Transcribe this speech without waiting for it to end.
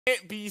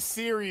can't be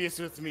serious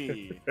with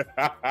me.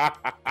 Alright,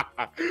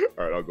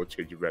 I'll go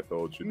change it back to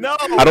old shit. No,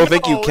 I don't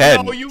think you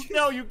can. No, you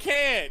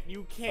can't.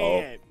 You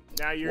can't.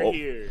 Now you're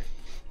here.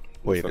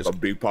 Wait, it's like a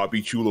big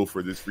poppy chulo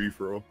for this free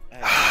for all.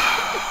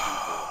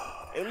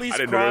 At least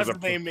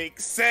Kross name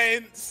makes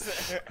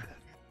sense.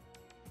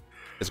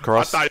 It's Kross.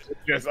 I thought it was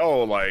just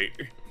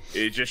like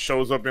it just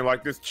shows up in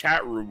like this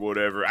chat room or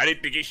whatever. I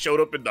didn't think it showed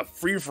up in the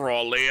free for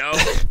all layout.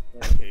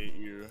 I hate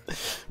you.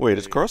 Wait,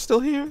 is Kross still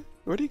here?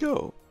 Where'd he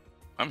go?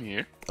 I'm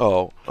here.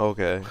 Oh,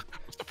 okay.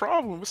 What's the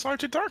problem with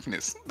Sergeant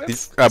Darkness?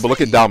 But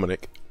look at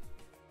Dominic.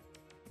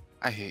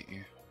 I hate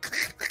you.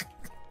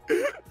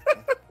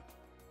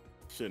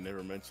 Should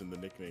never mention the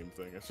nickname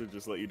thing. I should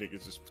just let you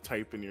niggas just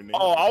type in your name.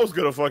 Oh, I was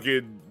gonna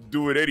fucking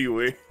do it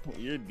anyway.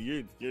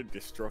 You're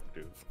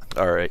destructive.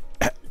 All right.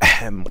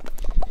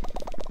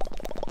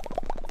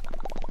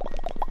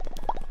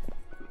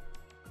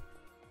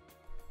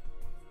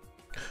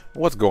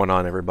 What's going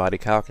on, everybody?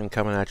 Kaioken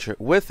coming at you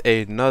with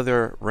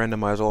another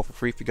randomized all for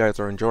free. If you guys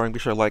are enjoying, be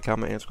sure to like,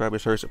 comment, and subscribe. Be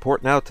sure to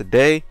support. Now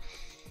today,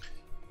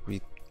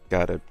 we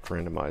gotta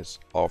randomize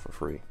all for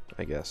free.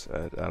 I guess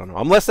I don't know.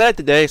 I'm less sad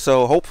today,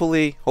 so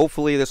hopefully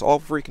this all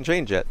for free can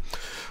change yet.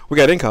 We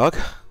got Incog.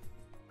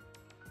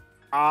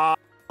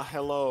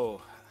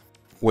 Hello.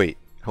 Wait,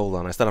 hold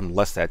on. I said I'm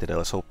less sad today.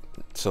 Let's hope.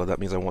 So that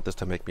means I want this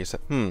to make me sad.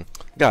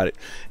 Got it.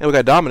 And we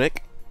got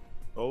Dominic.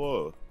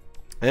 Hello.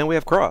 And we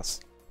have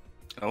Kross.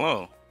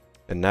 Hello.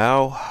 And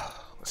now,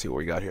 let's see what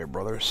we got here,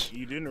 brothers.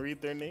 You didn't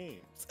read their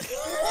names.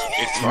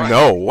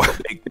 No.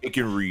 They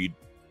can read.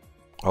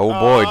 Oh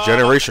boy,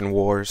 Generation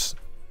Wars.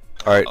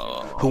 Alright,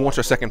 who wants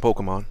your second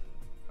Pokemon?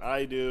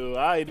 I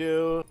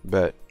do.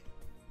 Bet.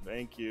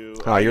 Thank you.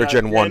 Ah, you're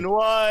Gen 1. Gen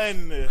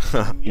 1!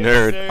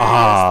 Nerd. Sir,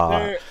 Ah.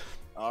 yes,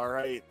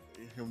 alright,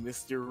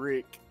 Mr.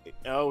 Rick.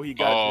 Oh, he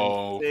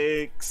got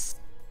Gen 6.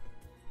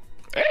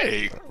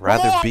 Hey!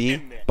 Rather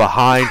be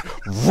behind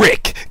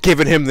Rick,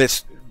 giving him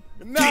this.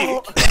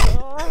 No!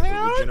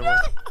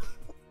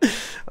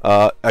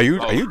 Are you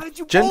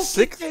Gen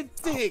 6? Gen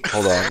 6?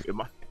 Hold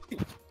on.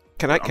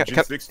 Can I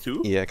Gen 6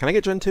 too? Yeah, can I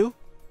get Gen 2?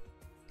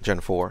 Gen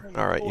 4.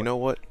 Alright, you know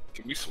what?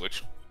 Can we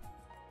switch?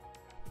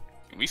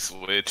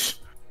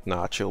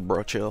 Nah, chill,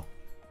 bro, chill.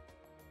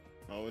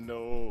 Oh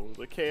no,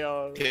 the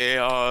chaos.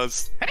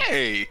 Chaos.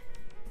 Hey!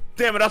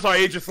 Damn it, that's why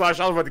Agent Slash.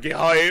 I was about to get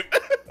hype.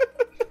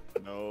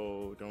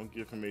 No, don't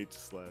give him H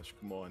slash.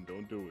 Come on,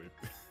 don't do it.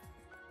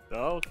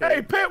 Okay.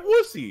 Hey, Pet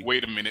Wussy.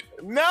 Wait a minute.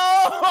 No!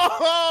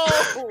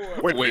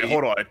 Wait,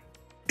 hold on.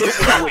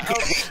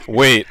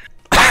 Wait.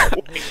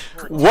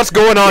 What's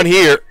going on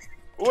here?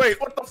 Wait,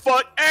 what the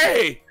fuck?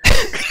 Hey!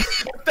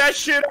 Put that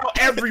shit on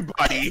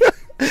everybody.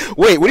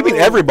 Wait, what do you mean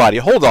everybody?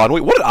 Hold on,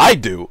 wait, what did I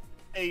do?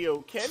 Hey,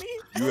 yo, Kenny?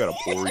 You had a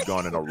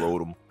Porygon and a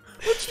Rotom.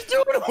 What you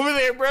doing over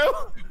there, bro?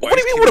 What do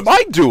you mean, what am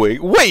I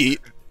doing? Wait!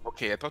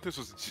 Okay, I thought this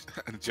was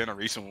a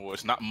Generation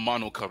Wars, not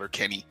monocolor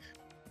Kenny.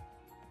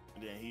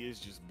 Yeah, he is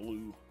just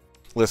blue.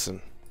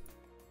 Listen,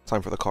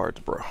 time for the cards,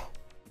 bro.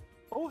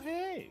 Oh,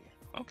 hey.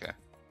 Okay.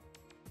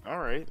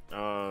 Alright,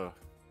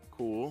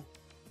 cool.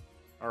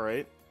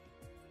 Alright.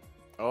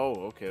 Oh,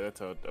 okay, that's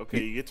how.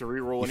 Okay, you get to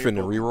reroll. You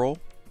finna reroll?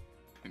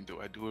 And do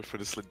I do it for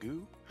the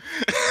Sligoo?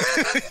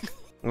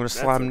 I'm gonna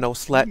slime no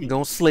slack,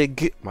 gonna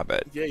slig. My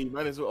bad. Yeah, you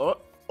might as well.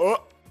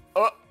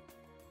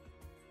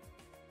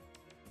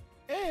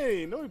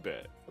 Hey, no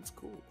bad. That's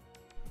cool.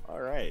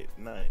 Alright,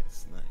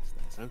 nice.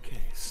 Okay,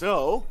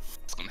 so.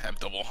 It's gonna have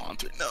double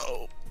Haunter.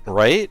 No.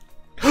 Right?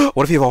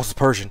 What if he evolves to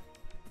Persian?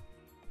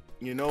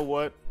 You know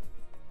what?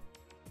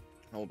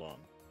 Hold on.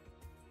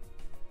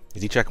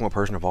 Is he checking what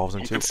Persian evolves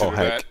into? Oh,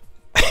 heck.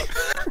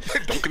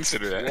 Don't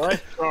consider that.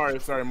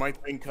 What? Sorry, my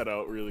thing cut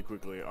out really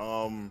quickly.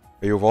 Are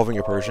you evolving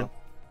your Persian?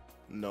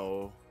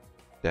 No.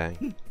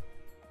 Dang.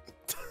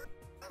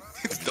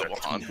 It's double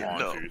Haunter.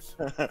 No.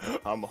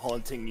 I'm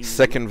haunting you.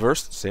 Second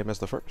verse, same as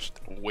the first.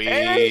 Wait.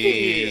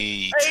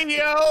 Hey,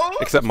 yo!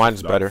 Except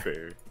mine's better.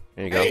 Fair.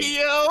 There you go. Hey,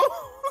 yo!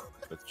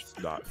 That's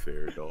just not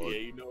fair, dog. Yeah,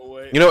 you know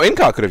what? You know,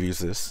 Incog could have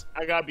used this.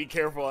 I gotta be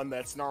careful on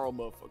that snarl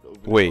motherfucker over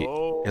there. Wait,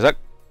 Oh. is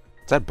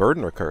that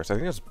burden or curse? I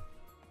think it's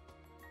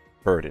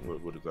burden.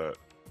 What is that?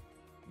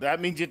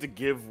 That means you have to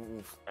give.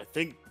 I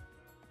think.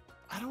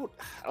 I don't.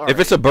 If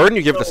it's a burden,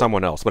 you give it to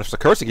someone else. But if it's a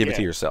curse, you give it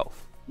to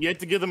yourself. You have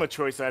to give them a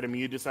choice item.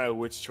 You decide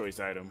which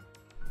choice item.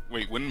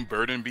 Wait, wouldn't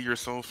Burden be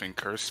yourself and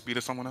Curse be to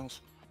someone else?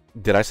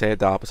 Did I say it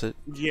the opposite?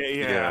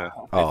 Yeah.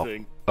 Oh, I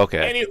think.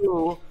 okay.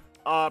 Anywho,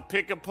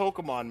 pick a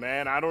Pokemon,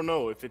 man. I don't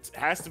know if it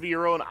has to be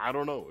your own. I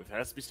don't know if it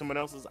has to be someone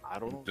else's. I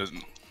don't know.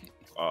 Doesn't.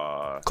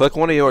 Click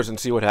one of yours and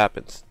see what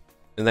happens,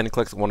 and then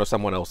click one of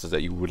someone else's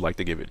that you would like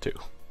to give it to.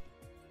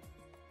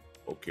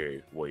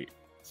 Okay, wait.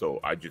 So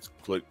I just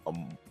click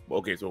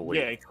okay, so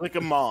wait. Yeah, click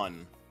them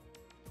on.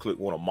 Click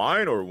one of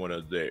mine or one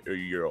of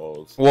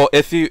yours? Well,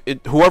 if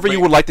whoever you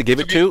would like to give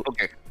it to.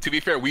 Okay. To be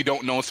fair, we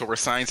don't know, so we're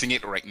sciencing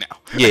it right now.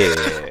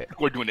 Yeah.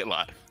 We're doing it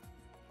live.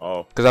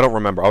 Oh. Because I don't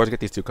remember. I always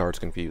get these two cards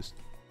confused.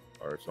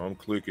 Alright, so I'm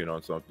clicking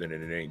on something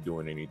and it ain't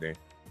doing anything.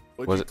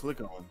 What'd you click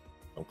on?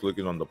 I'm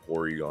clicking on the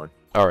Porygon.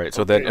 All right,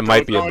 so then it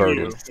might be a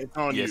burden. It's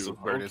on Yes, you.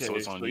 it's burden, so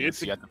it's on you.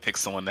 So you have to pick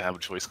someone to have a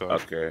choice card.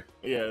 Okay.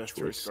 Yeah, that's choice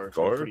Choice scarf.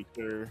 scarf? I'm pretty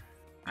sure.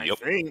 I Yep.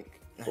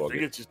 think Plug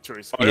it. it's just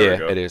choice Oh, scarf. there we Yeah,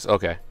 go. it is.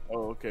 Okay.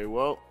 Oh, okay.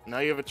 Well, now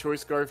you have a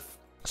choice scarf.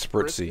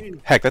 Spritzy.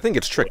 Heck, I think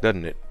it's trick,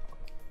 doesn't it?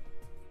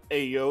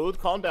 Hey, yo,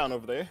 calm down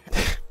over there.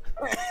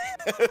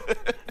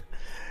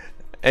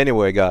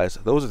 Anyway, guys,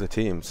 those are the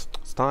teams.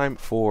 It's time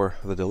for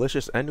the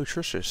delicious and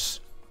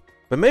nutritious,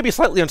 but maybe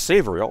slightly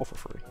unsavory, all for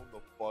free. Hold the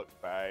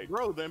fuck back.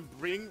 Bro, then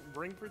bring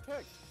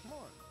protect. Come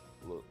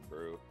on. Look,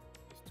 bro.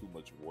 It's too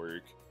much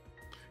work.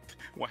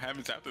 What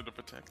happens after the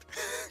protect?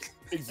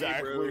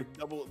 Exactly.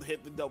 Double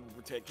hit the double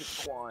protect. Hit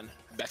the Quan.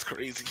 That's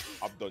crazy.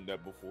 I've done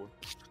that before.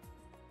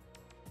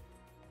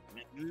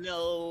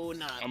 No,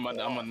 not. I'm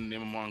gonna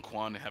name him on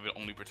Quan and have it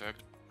only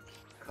protect.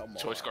 Come on.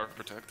 Choice scarf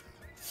protect.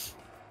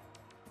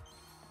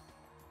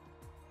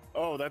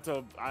 Oh, that's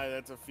a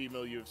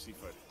female UFC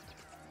fighter.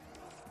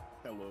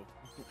 Hello.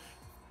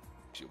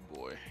 It's your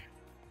boy.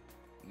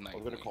 I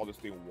was gonna call this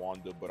thing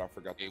Wanda, but I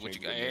forgot to Hey, what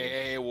change you got? the name.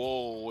 Hey,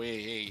 whoa,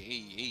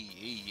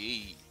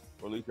 hey.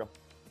 Release ya.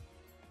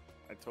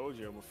 I told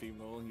you I'm a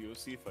female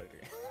UFC fighter.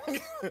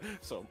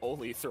 So I'm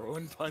only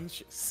throwing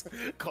punches.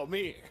 Come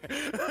here.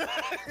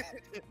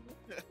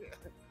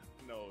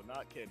 No,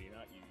 not Kenny,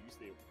 not you. You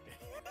stay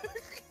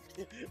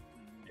over there.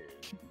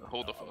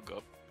 Hold the fuck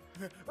up.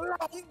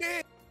 Wrong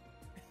day.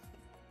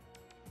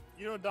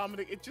 You know,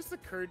 Dominic, it just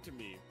occurred to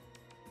me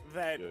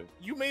that Yeah.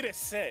 you made a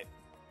set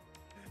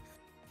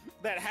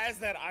that has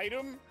that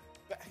item.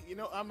 That, you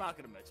know, I'm not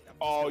gonna mention. I'm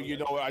just Oh, gonna you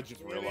know let- what? I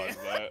just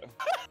realized that.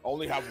 I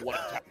only have one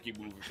attacky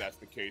move if that's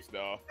the case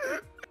now.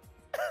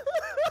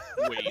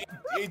 Wait,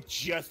 It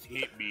just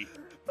hit me.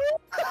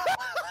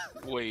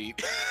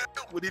 wait.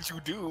 What did you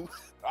do?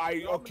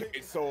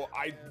 Okay, so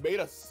I made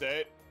a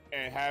set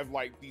and have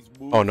like these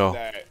moves Oh, no.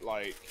 that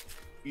like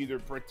either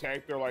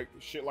protect or like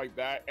shit like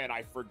that, and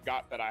I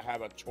forgot that I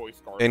have a choice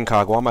card.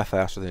 Incog, why am I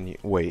faster than you?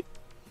 Wait.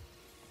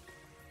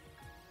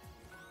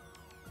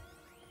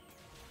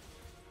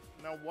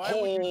 Now, why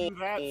would you do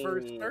that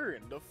first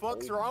turn? The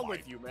fuck's Oh wrong my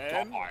with you,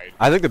 man? God.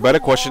 I think the better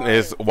question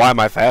is, why am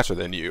I faster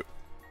than you?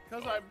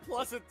 Because I'm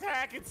plus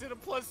attack instead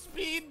of plus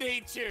speed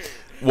nature.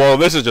 Well,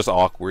 this is just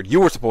awkward.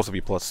 You were supposed to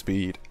be plus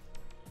speed.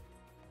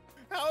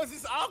 How is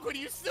this awkward?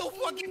 You still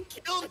fucking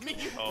killed me,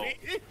 you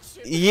bitch.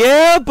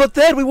 Yeah, but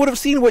then we would have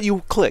seen what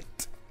you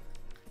clicked.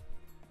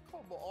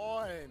 Come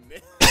on.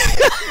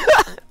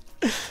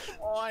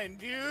 Come on,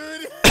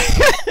 dude.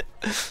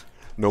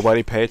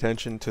 Nobody pay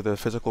attention to the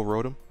physical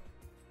rotom?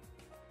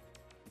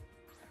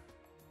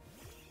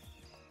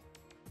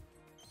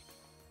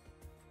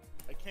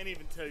 I can't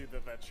even tell you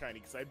that that's shiny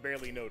because I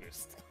barely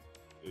noticed.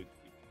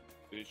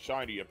 It's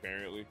shiny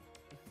apparently.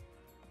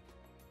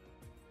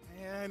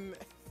 Man,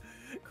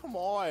 come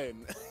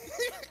on.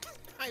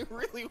 I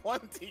really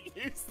want to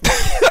use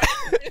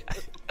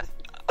this.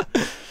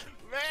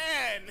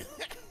 Man.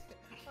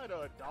 I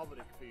know how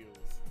Dominic feels.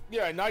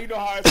 Yeah, now you know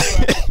how I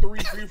feel after 3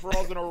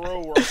 free-for-alls in a row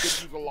where I could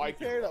use a like.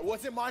 That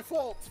wasn't my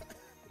fault.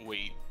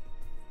 Wait.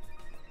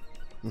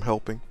 I'm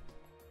helping.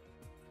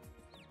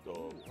 Who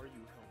are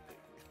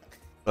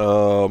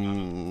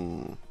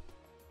you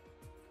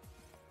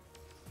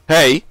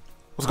Hey,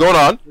 what's going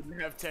on? helping? Didn't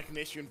have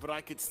technician, but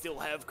I could still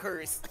have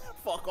curse.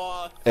 Fuck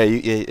off.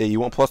 Hey, you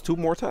want +2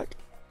 more attack?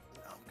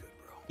 No, I'm good,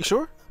 bro. You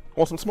sure?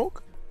 Want some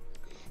smoke?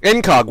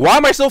 Incog, why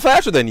am I still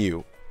faster than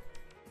you?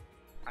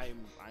 I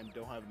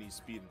don't have any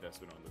speed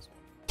investment on this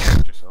one.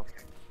 Watch yourself.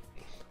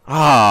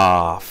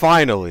 Ah,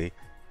 finally.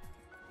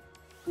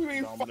 You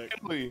mean Dominic.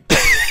 finally?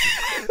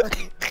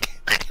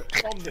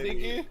 Some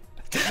nigga.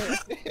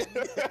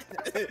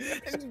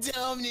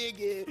 Dumb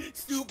nigga.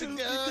 Stupid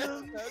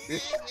dumb.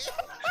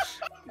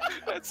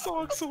 That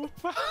song's so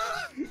fun.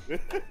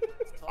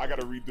 I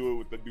gotta redo it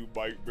with the new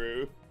mic,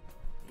 bro.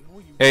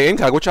 Hey,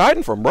 Incog, what you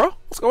hiding from, bro?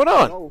 What's going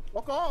on? Oh,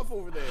 fuck off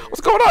over there. What's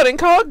going on,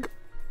 Incog?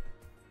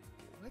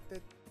 What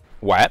the?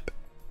 Whap.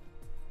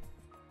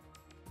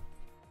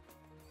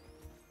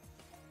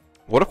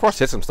 What if Kross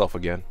hits himself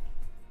again?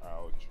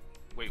 Ouch.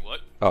 Wait, what?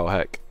 Oh,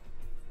 heck.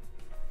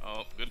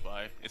 Oh,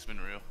 goodbye. It's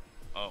been real.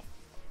 Oh.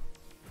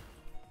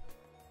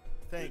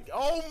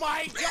 Oh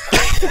my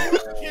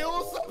god!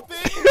 Kill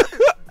something!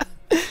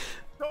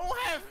 Don't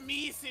have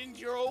me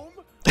syndrome!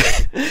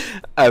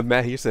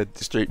 Matt, he said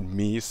straight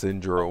me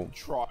syndrome.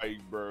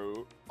 Trying,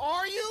 bro.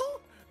 Are you?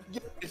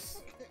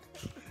 Yes.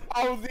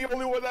 I was the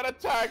only one that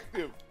attacked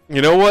him.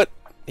 You know what?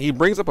 He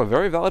brings up a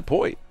very valid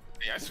point.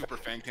 Hey, I super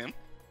fanged him.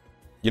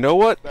 You know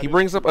what? That He is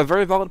brings up a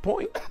very valid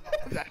point.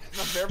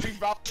 That's a very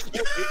valid.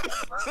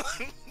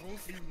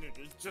 Both you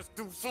niggas just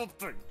do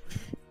something.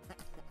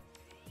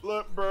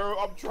 Look, bro,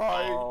 I'm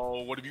trying.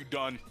 Oh, what have you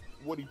done?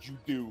 What did you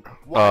do?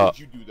 Why did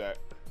you do that?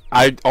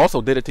 I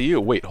also did it to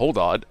you. Wait, hold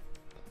on.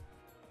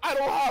 I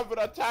don't have an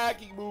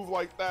attacking move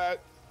like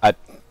that.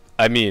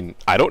 I mean,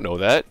 I don't know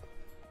that.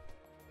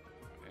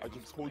 I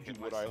just told you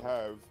what I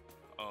have.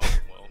 Oh,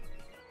 well.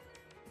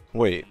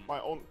 Wait.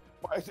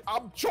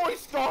 I'm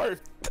choice scarf.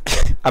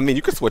 I mean,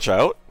 you could switch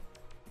out.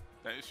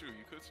 That is true.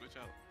 You could switch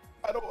out.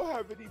 I don't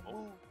have any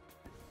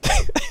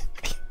moves.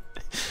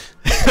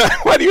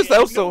 Why do you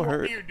sound know so why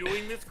hurt? You're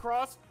doing this,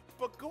 Kross,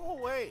 but go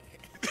away.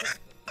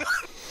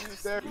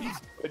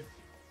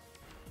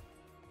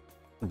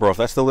 Bro, if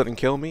that still didn't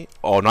kill me,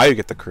 oh, now you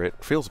get the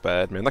crit. Feels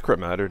bad, man. That crit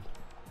mattered.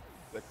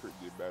 That crit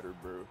did matter,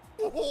 bro.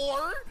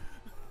 Or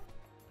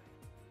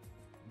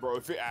Bro,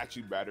 if it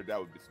actually mattered, that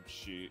would be some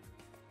shit.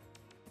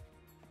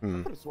 I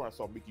could have sworn I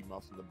saw Mickey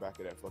Mouse in the back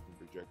of that fucking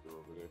projector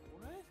over there.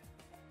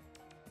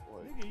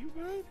 What? nigga, you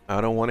good?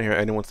 I don't want to hear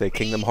anyone say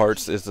Kingdom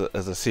Hearts is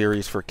a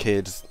series for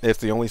kids. It's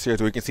the only series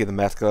where we can see the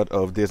mascot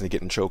of Disney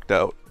getting choked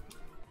out.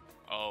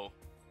 Oh.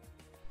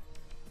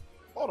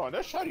 Hold on,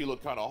 that shiny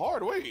looked kind of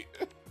hard. Wait.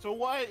 So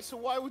why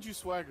would you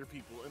swagger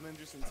people and then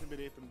just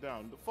intimidate them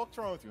down? The fuck's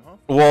wrong with you, huh?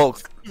 Well,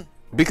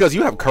 because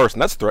you have curse,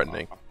 and that's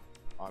threatening.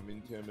 I'm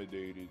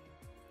intimidated.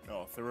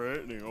 Oh,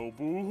 threatening. Oh,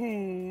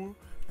 boo-hoo.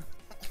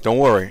 Don't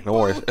worry, don't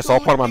worry. It's all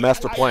part of my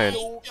master plan. I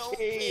don't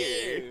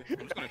care. I'm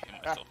just gonna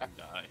hit myself and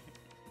die.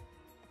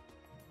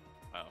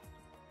 Wow.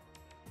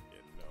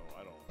 Yeah, no,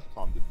 I don't.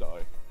 Time to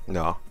die.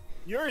 No.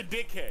 You're a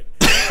dickhead.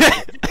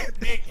 You're a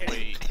dickhead.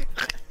 Wait.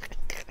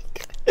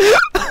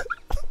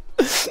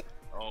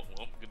 Oh,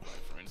 well, goodbye,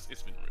 friends.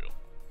 It's been real.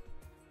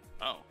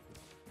 Oh.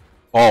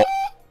 Oh.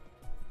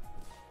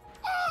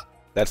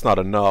 That's not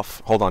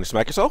enough. Hold on, you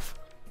smack yourself?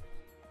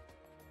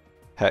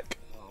 Heck.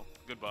 Oh,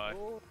 goodbye.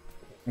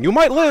 You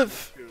might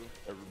live.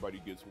 Everybody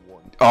gets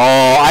one. Oh,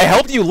 I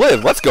helped you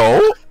live. Let's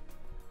go.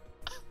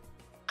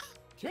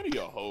 Kenny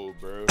a hoe,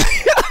 bro.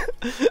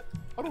 I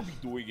don't be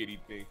doing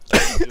anything.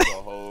 Kenny's just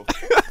a hoe.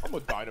 I'm a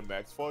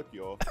Dynamax. Fuck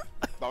y'all.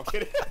 No, I'm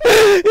kidding.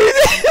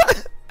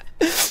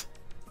 But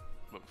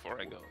before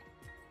I go,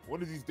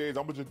 One of these days,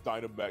 I'm gonna just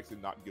Dynamax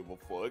and not give a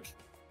fuck.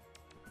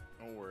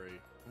 Don't worry.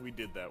 We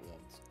did that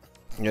once.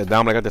 Yeah,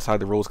 Dominic, I decide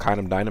the rules kind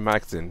of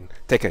Dynamax and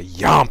take a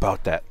yomp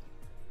out that.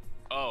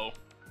 oh,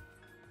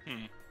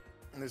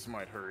 This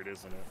might hurt,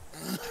 isn't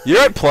it? You're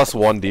at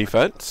 +1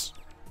 defense.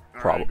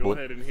 Alright, go Probably.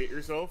 ahead and hit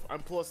yourself.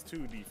 I'm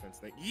 +2 defense.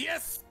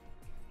 Yes!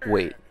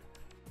 Wait.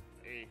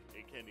 Hey,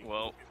 Kenny.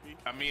 well, Look at me.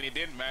 I mean, it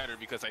didn't matter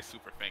because I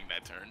super fanged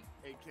that turn.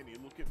 Hey, Kenny,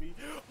 look at me.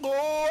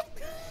 Oh!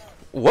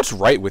 What's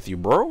right with you,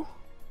 bro?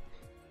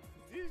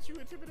 Didn't you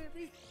intimidate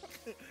me?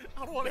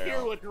 I don't want to Yeah.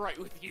 hear what's right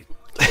with you.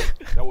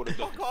 That would have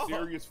done Fuck off.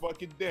 serious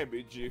fucking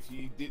damage if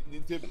he didn't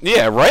intimidate.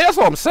 Yeah, right? That's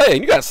what I'm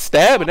saying. You got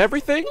stabbed and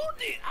everything?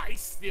 I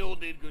still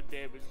did good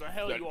damage. The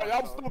hell you are?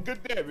 I'm still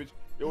good damage.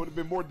 It would have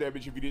been more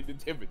damage if he didn't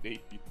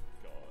intimidate me.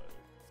 God.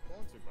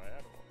 Sponsored by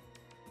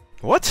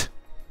Adderall. What?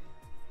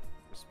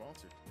 We're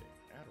sponsored today.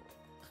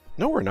 Adderall.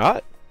 No, we're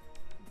not.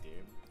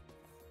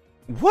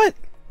 Damn. What?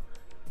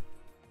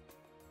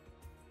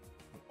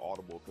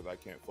 Audible because I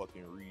can't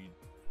fucking read.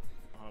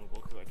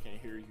 Audible because I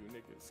can't hear you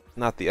niggas.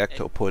 Not the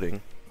ecto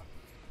pudding.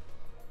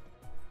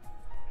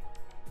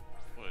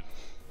 What?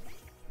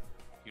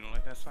 You don't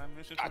like that side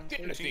mission? I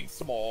damn, this thing's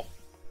small.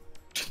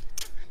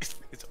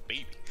 It's a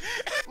baby.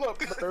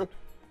 Look, bro.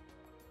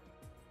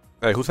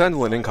 Hey, who's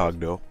handling Incog,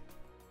 though?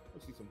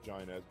 Let's see some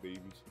giant ass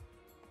babies.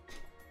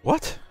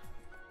 What?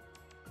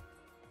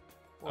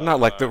 Not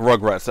like the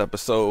Rugrats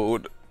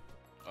episode.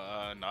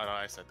 Not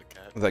I said the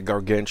cat. That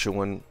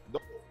gargantuan. No,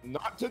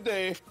 not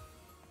today.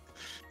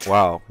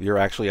 Wow, you're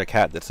actually a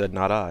cat that said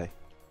not I.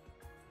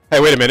 Hey,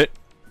 wait a minute.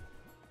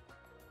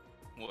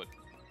 What?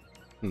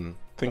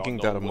 Thinking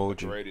Y'all that know what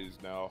the emoji. thread is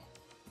now.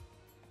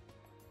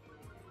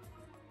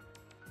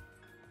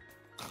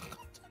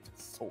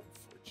 So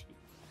unfortunate.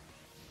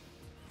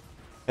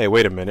 Hey,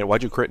 wait a minute.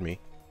 Why'd you crit me?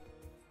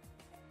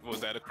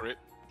 Was that a crit?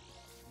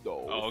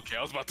 No. Oh, okay.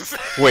 I was about to say.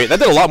 Wait, that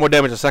did a lot more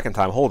damage the second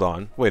time. Hold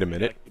on. Wait a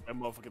minute. Keep that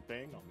motherfucking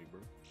thing on me,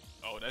 bro.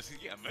 Oh, that's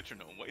yeah,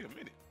 metronome. Wait a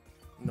minute.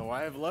 No,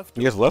 I have left.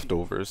 He has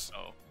leftovers.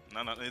 Oh,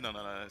 no.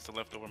 It's a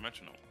leftover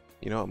metronome.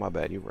 You know what? My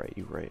bad. You're right.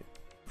 You're right.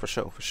 For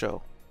sure. For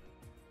sure.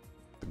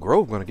 The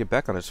Grove gonna get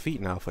back on his feet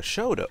now. For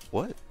sure. Though.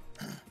 What?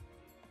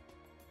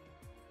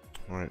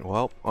 Alright,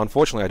 well,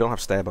 unfortunately I don't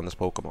have stab on this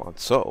Pokemon,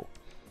 so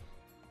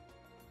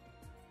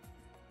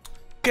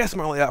guess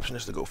my only option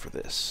is to go for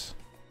this.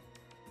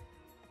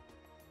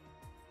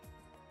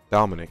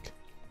 Dominic.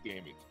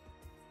 Damn it.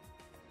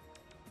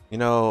 You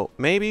know,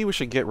 maybe we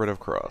should get rid of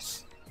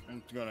Kross.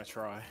 I'm gonna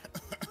try.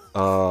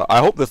 I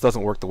hope this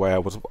doesn't work the way I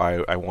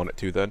want it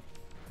to then.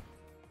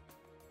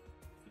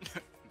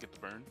 Get the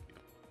burn.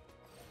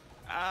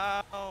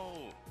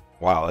 Ow!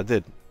 Wow, that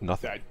did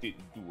nothing. That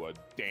didn't do a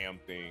damn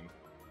thing.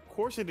 Of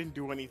course it didn't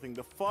do anything.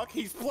 The fuck?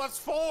 He's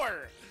 +4!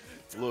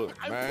 Look,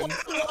 I'm man.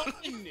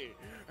 +1!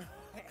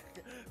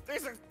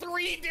 There's a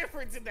 3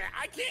 difference in that.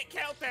 I can't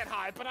count that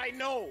high, but I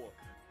know.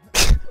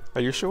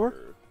 Are you sure?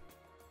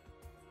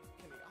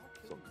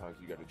 Sometimes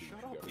you gotta do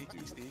what you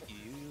gotta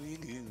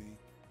do.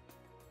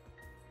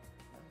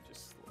 I'm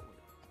just slow.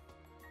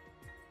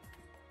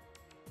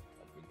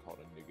 I've been called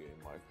a nigga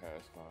in my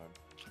pastime.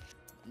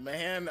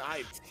 Man,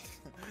 I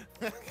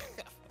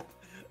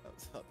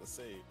was about to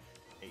say,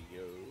 hey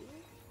yo.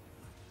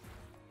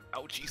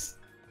 Ouchies.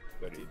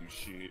 That didn't do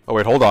shit. Oh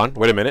wait, hold on.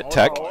 Wait a minute.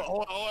 Tech.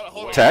 Hold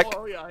on. Tech.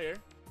 Oh, yeah, here.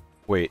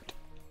 Wait.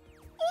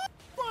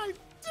 My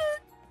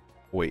dick.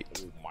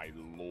 Wait. Oh my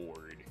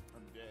lord.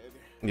 I'm dead.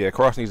 Yeah,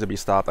 Kross needs to be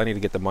stopped. I need to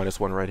get the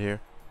 -1 right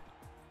here.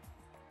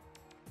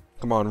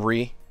 Come on,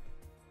 Re.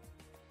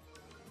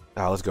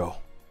 Ah, let's go.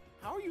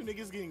 How are you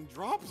niggas getting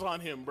drops on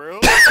him, bro?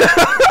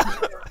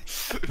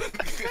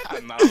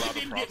 I'm not allowed I to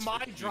didn't get my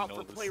prosper, drop you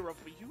for know play this. rough,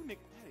 but you niggas,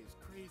 that is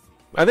crazy.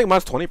 I think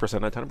mine's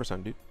 20%, not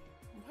 10%, dude.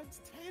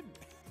 Mine's 10.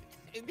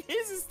 And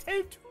his is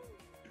 10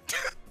 too.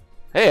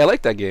 Hey, I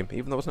like that game,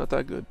 even though it's not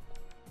that good.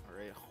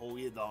 Alright,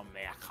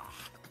 Widowmaker.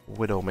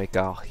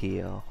 Widowmaker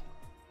here.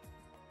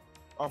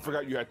 I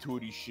forgot you had 2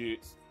 of these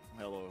shits.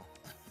 Hello.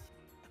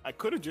 I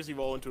could have just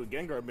evolved into a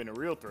Gengar and been a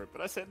real threat,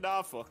 but I said,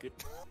 nah, fuck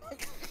it.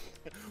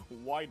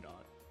 Why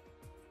not?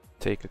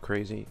 Take a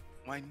crazy.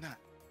 Why not?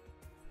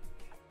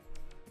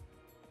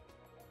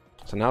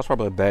 So now it's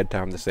probably a bad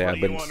time to say I've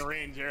What been. do you want,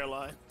 Range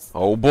Airlines?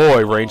 Oh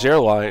boy, Range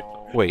Airline.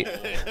 Wait.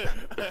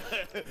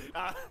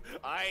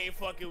 I ain't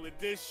fucking with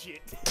this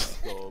shit.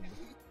 Dub.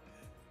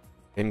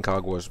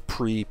 Incog was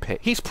prepared.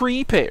 He's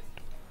prepared.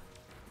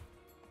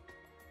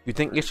 You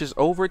think it's just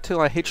over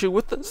till I hit you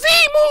with the Z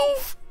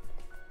move?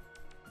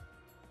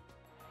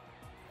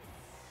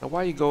 Now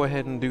why you go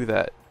ahead and do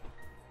that?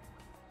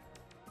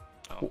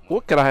 Oh,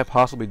 What could I have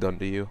possibly done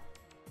to you?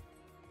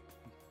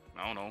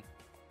 I don't know.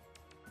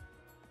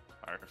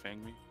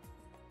 Rffa me?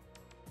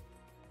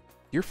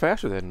 You're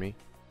faster than me.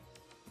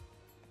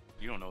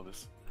 You don't know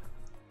this.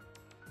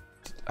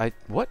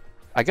 What?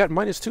 I got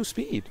 -2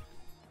 speed.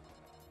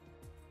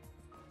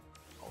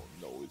 Oh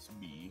no, it's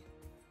me.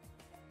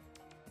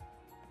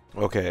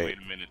 Okay. Wait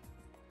a minute.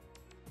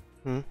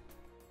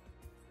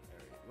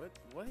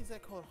 What is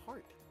that called?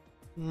 Heart?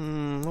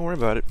 Don't worry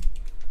about it.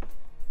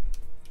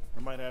 I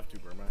might have to,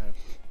 bro. I might have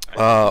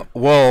to.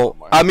 Well,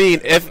 I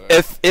mean,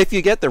 if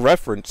you get the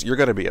reference, you're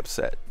gonna be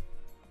upset.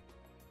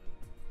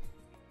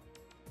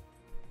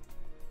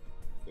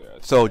 Yeah,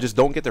 So just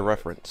don't get the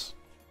reference.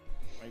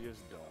 I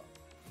just don't.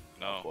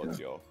 No. fuck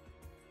yo.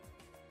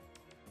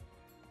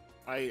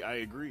 I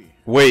agree.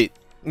 Wait,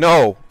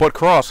 no, but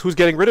Kross, who's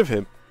getting rid of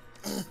him?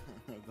 The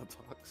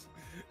talks.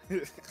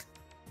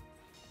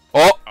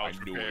 Oh, I was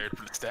I knew prepared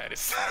for the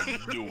status. I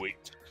knew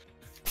it.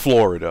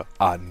 Florida.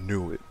 I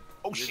knew it.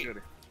 Oh shit.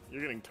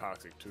 You're getting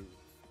toxic too.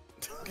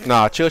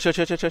 Nah, chill. Don't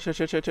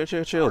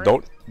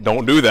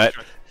do that.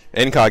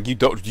 Incog, you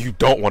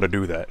don't want to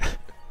do that.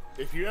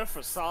 If you have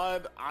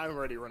Facade, I'm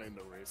already running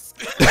the risk.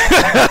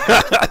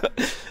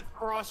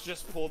 Kross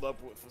just pulled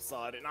up with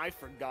Facade, and I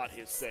forgot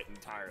his set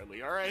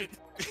entirely. All right,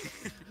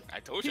 I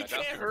told he you. I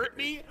can't hurt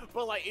me,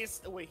 but like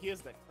it's wait.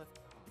 Here's that cliff.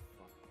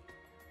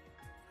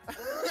 Oh,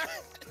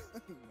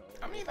 fuck. No.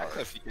 I mean, that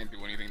cliff, he can't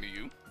do anything to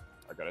you.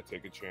 I gotta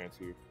take a chance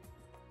here.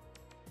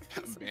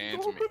 Man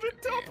Go to make with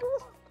it. the Man.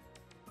 double.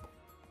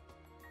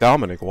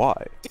 Dominic,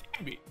 why?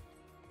 Damn it.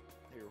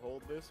 Here,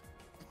 hold this.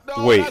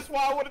 No, Wait. that's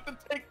why I wanted to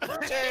take the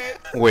chance.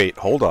 Wait,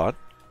 hold on.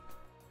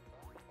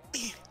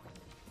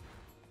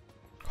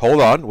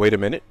 Hold on, wait a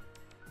minute.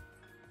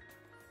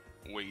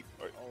 Wait.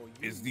 Oh,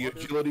 you Is the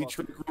agility motherfucker.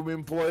 trick room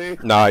in play?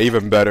 Nah,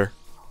 even better.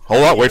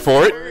 Hold on, wait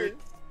for it.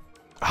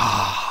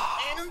 Ah.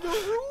 And the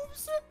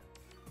rooms.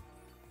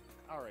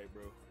 All right,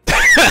 bro.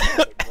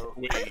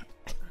 Wait.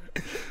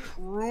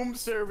 Room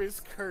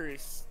service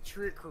curse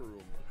trick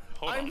room.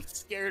 Hold I'm on.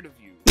 scared of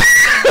you.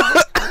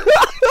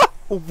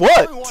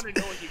 What? I want to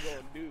know what you're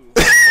gonna do.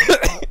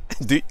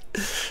 Do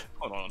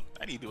Hold on.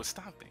 I need to do a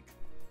stomp thing.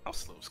 How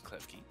slow is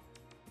Klefki?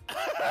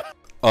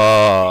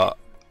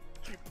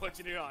 Keep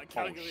punching it on, Oh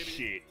calculating.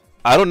 shit.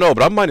 I don't know,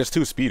 but I'm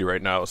 -2 speed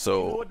right now, You know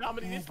so what,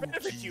 Dominic, this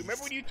benefits you.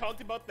 Remember when you talked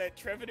about that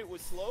Trevenant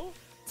was slow?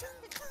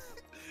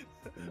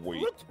 Wait.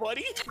 Look,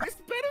 buddy, this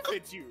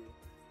benefits you.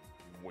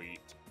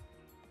 Wait.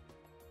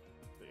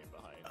 Staying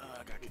behind.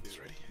 I gotta get this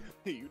ready.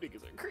 You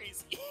niggas are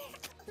crazy.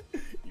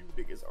 You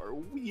niggas are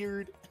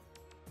weird.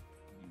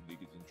 You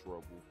niggas in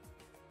trouble.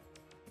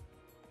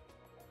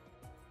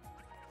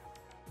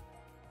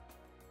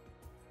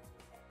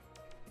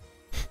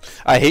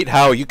 I hate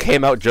how you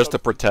came out just to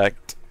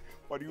protect.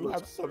 Why do you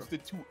have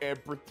substitute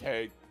and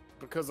protect?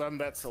 Because I'm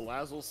that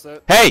Salazzle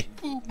set. Hey!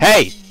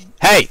 Hey!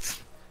 Hey!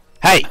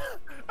 Hey!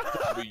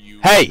 W.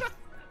 Hey!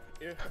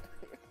 Yeah.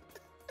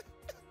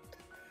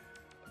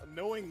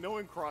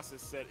 knowing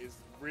Kross's set is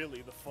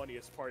really the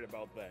funniest part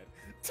about that.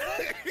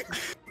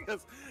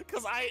 Because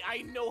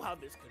I know how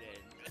this could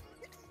end.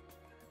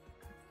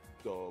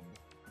 Dumb.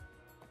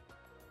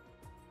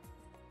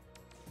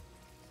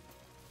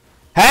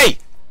 Hey!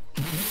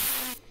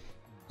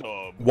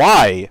 Dumb.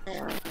 Why?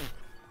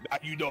 Now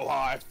you know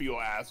how I feel,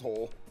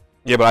 asshole.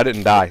 Yeah, but I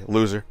didn't die,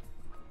 loser.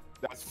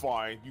 That's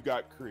fine. You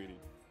got created.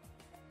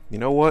 You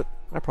know what?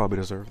 I probably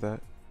deserve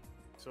that.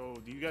 So,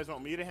 do you guys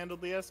want me to handle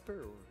the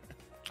Esper? Or?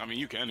 I mean,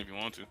 you can if you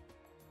want to.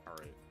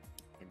 Alright.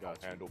 I I'll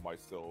got you. handle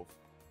myself.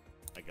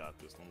 I got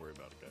this. Don't worry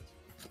about it, guys.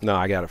 No,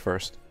 I got it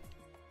first.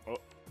 Oh.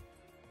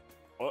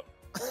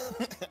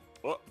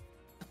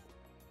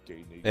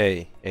 Gay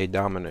nigga. Hey,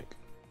 Dominic.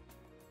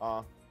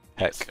 Uh,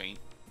 Heck, It's faint.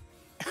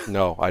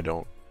 no, I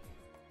don't.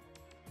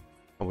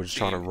 I was just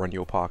trying to Damn. run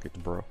your pockets,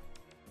 bro.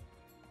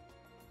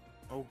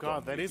 Oh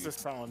god, Dumb that is nigga. a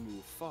solid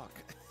move. Fuck.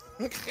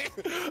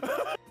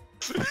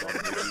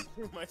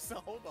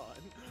 Myself, hold on.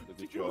 Look What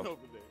you at y'all. doing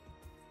over there?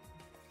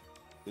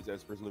 This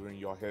Esper's living in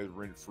your head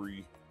rent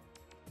free.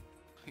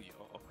 Yo.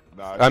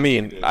 Nah, I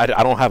mean, I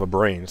don't have a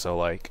brain, so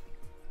like.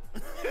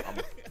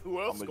 Who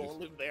else I'ma gonna just-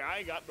 live there? I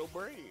ain't got no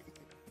brain.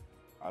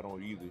 I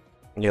don't either.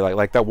 Yeah,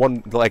 like that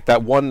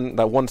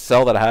one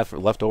cell that I have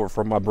left over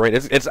from my brain.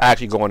 It's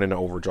actually going into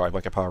overdrive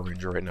like a Power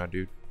Ranger right now,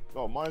 dude.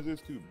 No, mine's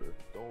is too, bro.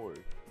 Don't worry.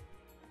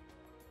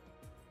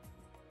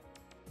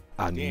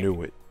 I Damn.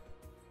 knew it.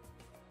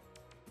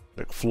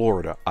 Like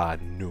Florida, I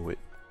knew it.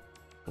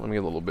 Let me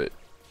get a little bit.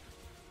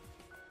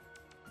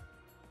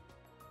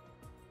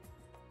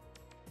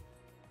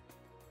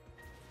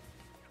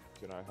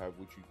 Can I have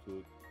what you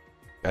took?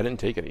 I didn't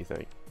take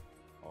anything.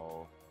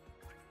 Oh,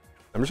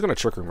 I'm just gonna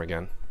trick room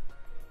again.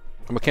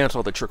 I'm gonna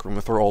cancel the trick room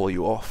and throw all of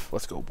you off.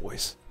 Let's go,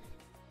 boys.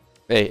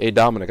 Hey,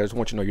 Dominic, I just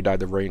want you to know you died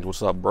the range.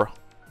 What's up, bro?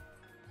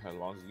 as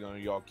long as none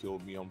of y'all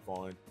killed me, I'm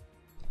fine.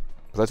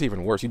 'Cause that's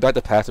even worse. You died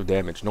to passive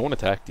damage. No one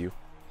attacked you.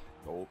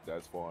 Nope,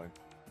 that's fine.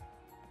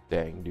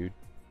 Dang, dude.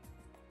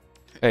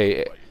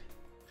 Hey,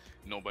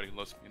 Nobody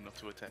loves me enough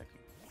to attack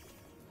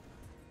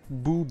you.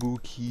 boo boo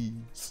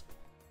keys.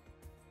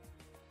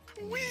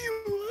 We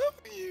love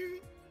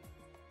you.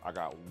 I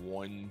got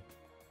one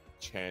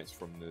chance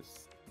from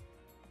this.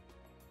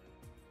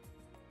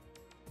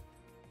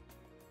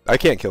 I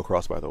can't kill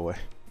Kross, by the way.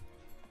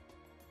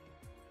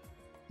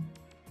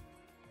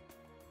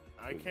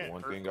 I There's can't.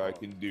 one hurt thing I Kross.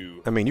 can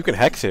do. I mean, you can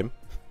hex him.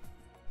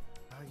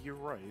 You're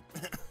right.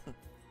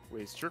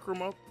 Wait, is trick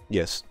room up?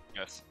 Yes.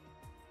 Yes.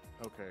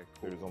 Okay,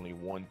 cool. There's only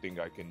one thing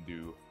I can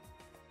do.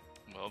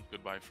 Well,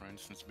 goodbye,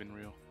 friends. It's been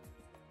real.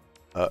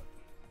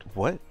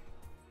 What?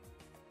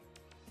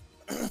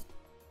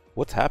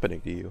 What's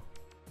happening to you?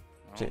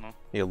 I don't know.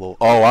 You little.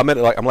 Oh, I'm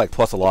like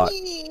plus a lot.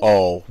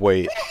 Oh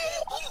wait.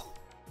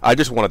 I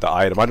just wanted the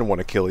item. I didn't want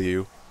to kill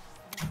you.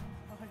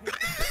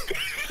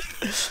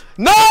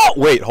 No!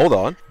 Wait, hold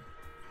on.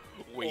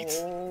 Wait.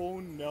 Oh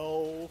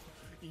no.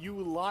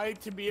 You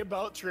lied to me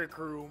about trick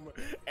room,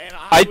 and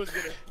I- I was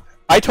gonna.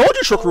 I told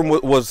you Trick Room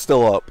was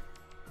still up.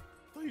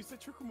 I thought you said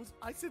trick room was.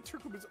 I said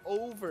trick room was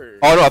over.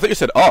 Oh no, I thought you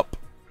said up.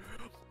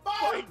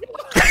 my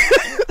God.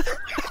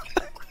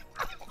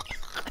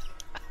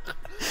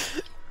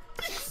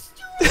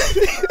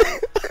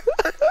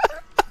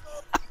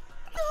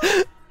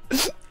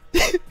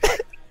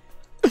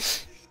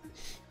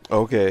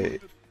 Okay.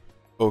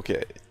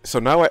 Okay. So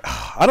now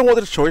I don't want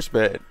this choice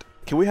band.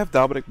 Can we have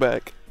Dominic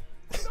back?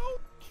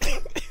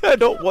 I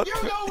don't want You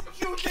to. know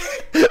what you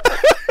did.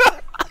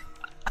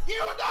 You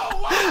know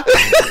what?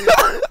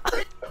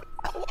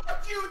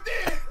 What you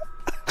did.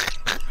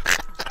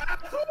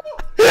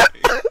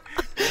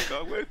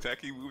 God, what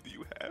attacking move do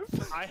you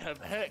have? I have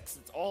hex.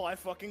 It's all I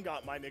fucking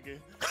got, my nigga.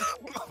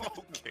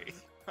 Okay.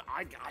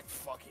 I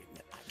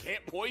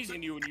can't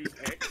poison you and use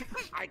hex.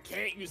 I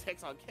can't use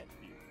hex on Ken.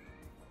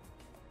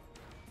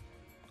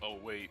 Oh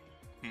wait.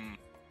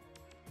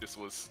 This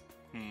was.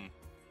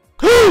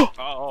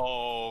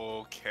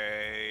 Oh,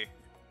 okay.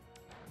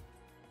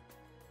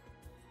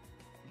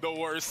 The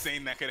worst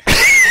thing that could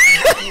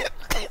happen.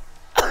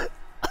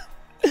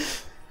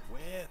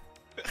 Well,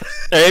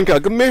 And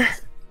come here.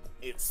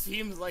 it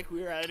seems like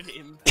we're at an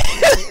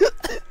impasse.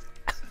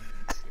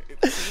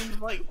 It seems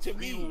like to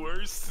The me.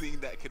 worst thing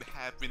that could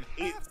happen.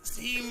 It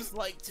seems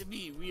like to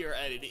me we are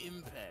at an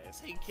impasse.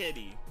 Hey,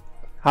 Kenny.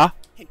 Huh?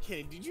 Hey,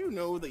 Kenny, did you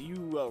know that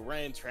you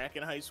ran track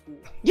in high school?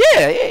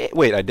 Yeah.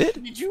 Wait, I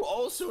did. Did you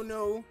also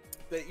know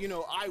that, you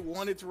know, I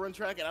wanted to run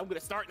track and I'm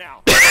gonna start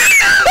now?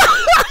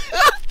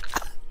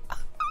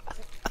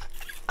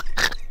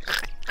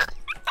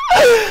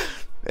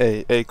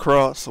 Hey,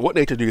 Kross. What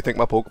nature do you think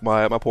my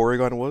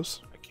Porygon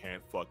was? I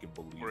can't fucking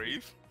believe it.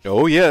 Brave?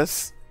 Oh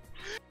yes.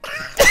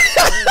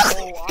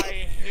 Oh, I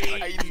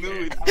hate I knew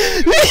you. it.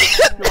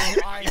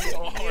 I It's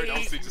so hard. I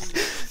was hate just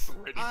you.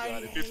 swear to I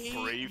God, if it's hate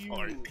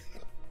Braveheart. you.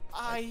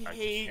 I I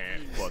hate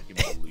can't you.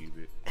 fucking believe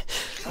it.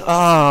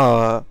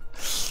 Ah.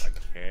 I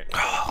can't.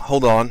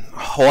 Hold on.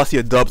 Oh, I see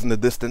a dubs in the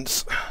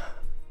distance.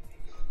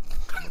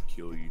 I'm gonna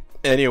kill you.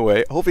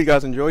 Anyway, hope you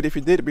guys enjoyed. If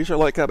you did, be sure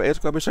to like, comment, and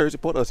subscribe, and share,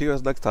 support us. See you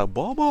guys next time.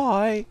 Bye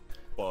bye.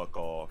 Fuck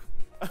off.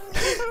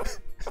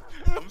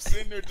 I'm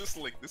sitting there just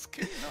like, this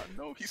kid not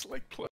know he's like plus